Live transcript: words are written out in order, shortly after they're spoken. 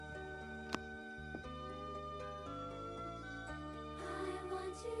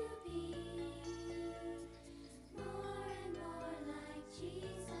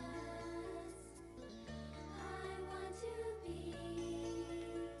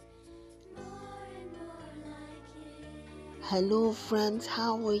Hello, friends.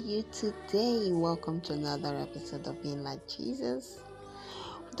 How are you today? Welcome to another episode of Being Like Jesus.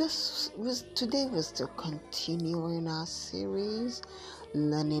 Today was to continue in our series,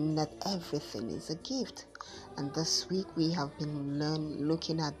 learning that everything is a gift. And this week we have been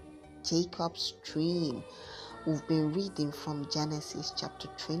looking at Jacob's dream. We've been reading from Genesis chapter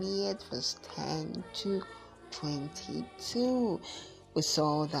 28, verse 10 to 22. We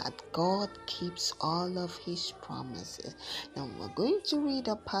saw that God keeps all of his promises. Now we're going to read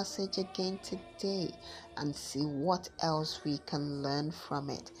a passage again today and see what else we can learn from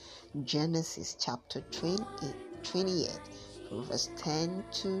it. Genesis chapter 28, verse 10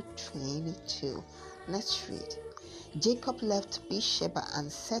 to 22. Let's read. Jacob left Beersheba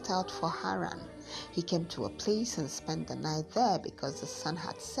and set out for Haran. He came to a place and spent the night there because the sun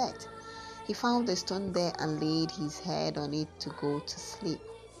had set. He found a stone there and laid his head on it to go to sleep.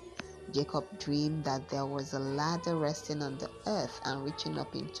 Jacob dreamed that there was a ladder resting on the earth and reaching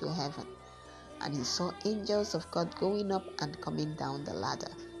up into heaven, and he saw angels of God going up and coming down the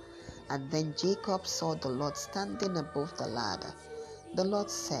ladder. And then Jacob saw the Lord standing above the ladder. The Lord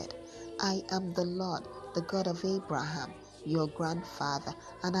said, "I am the Lord, the God of Abraham, your grandfather,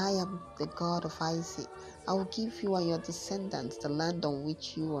 and I am the God of Isaac. I will give you and your descendants the land on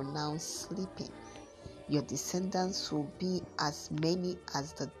which you are now sleeping. Your descendants will be as many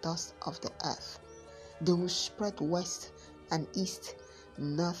as the dust of the earth. They will spread west and east,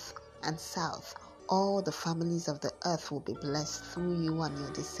 north and south. All the families of the earth will be blessed through you and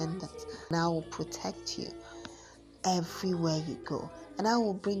your descendants. And I will protect you everywhere you go, and I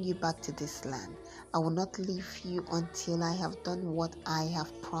will bring you back to this land. I will not leave you until I have done what I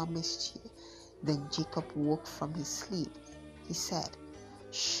have promised you." Then Jacob woke from his sleep. He said,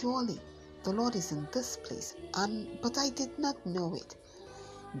 "Surely the Lord is in this place, but I did not know it."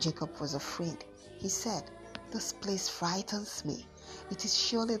 Jacob was afraid. He said, "This place frightens me. It is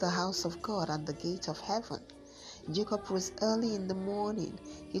surely the house of God and the gate of heaven." Jacob rose early in the morning.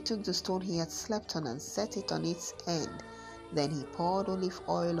 He took the stone he had slept on and set it on its end. Then he poured olive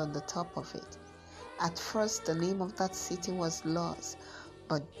oil on the top of it. At first the name of that city was Luz,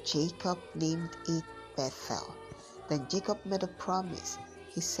 but Jacob named it Bethel. Then Jacob made a promise.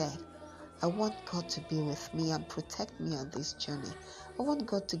 He said, "I want God to be with me and protect me on this journey. I want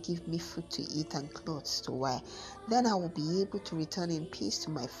God to give me food to eat and clothes to wear. Then I will be able to return in peace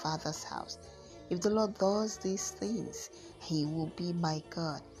to my father's house. If the Lord does these things, he will be my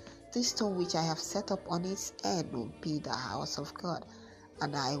God. This stone which I have set up on its end will be the house of God,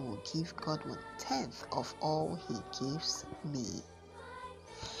 and I will give God 1/10 of all he gives me."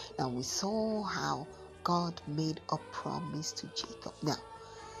 Now we saw how God made a promise to Jacob. Now,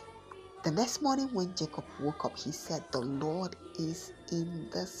 the next morning when Jacob woke up, he said, "The Lord is in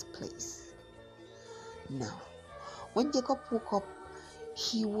this place." Now, when Jacob woke up,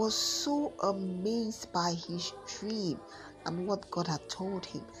 he was so amazed by his dream and what God had told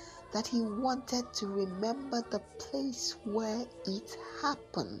him that he wanted to remember the place where it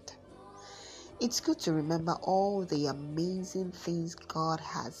happened. It's good to remember all the amazing things God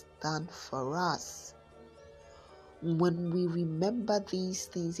has done for us. When we remember these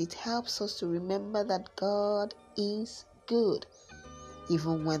things, it helps us to remember that God is good,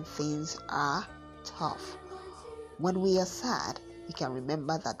 even when things are tough. When we are sad, we can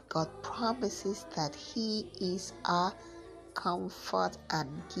remember that God promises that he is our comfort and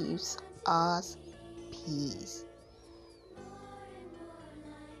gives us peace.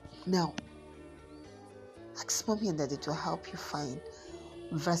 Now, ask Mommy and Daddy to help you find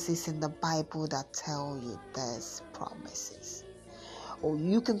verses in the Bible that tell you these promises. Or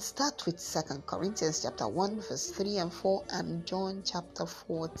you can start with 2 Corinthians chapter 1 verse 3 and 4 and John chapter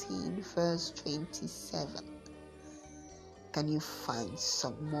 14 verse 27. Can you find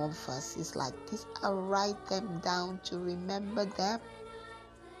some more verses like this and write them down to remember them?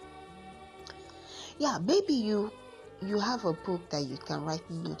 Yeah, maybe you have a book that you can write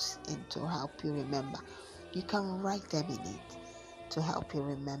notes in to help you remember. You can write them in it to help you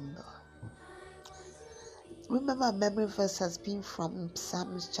remember. Remember, a memory verse has been from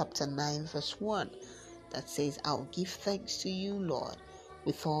Psalms chapter 9 verse 1 that says, "I'll give thanks to you, Lord.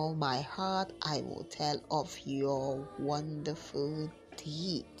 With all my heart I will tell of your wonderful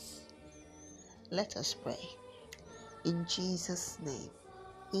deeds." Let us pray. In Jesus' name,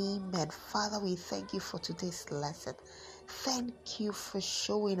 amen. Father, we thank you for today's lesson. Thank you for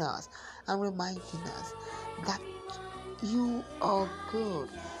showing us and reminding us that you are good.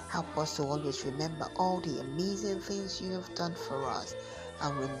 Help us to always remember all the amazing things you have done for us,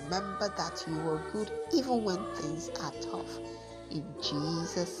 and remember that you are good even when things are tough. In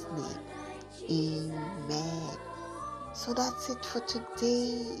Jesus' name, amen. So that's it for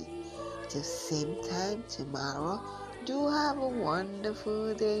today. Till same time tomorrow. Do have a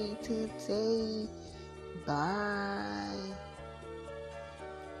wonderful day today. Bye.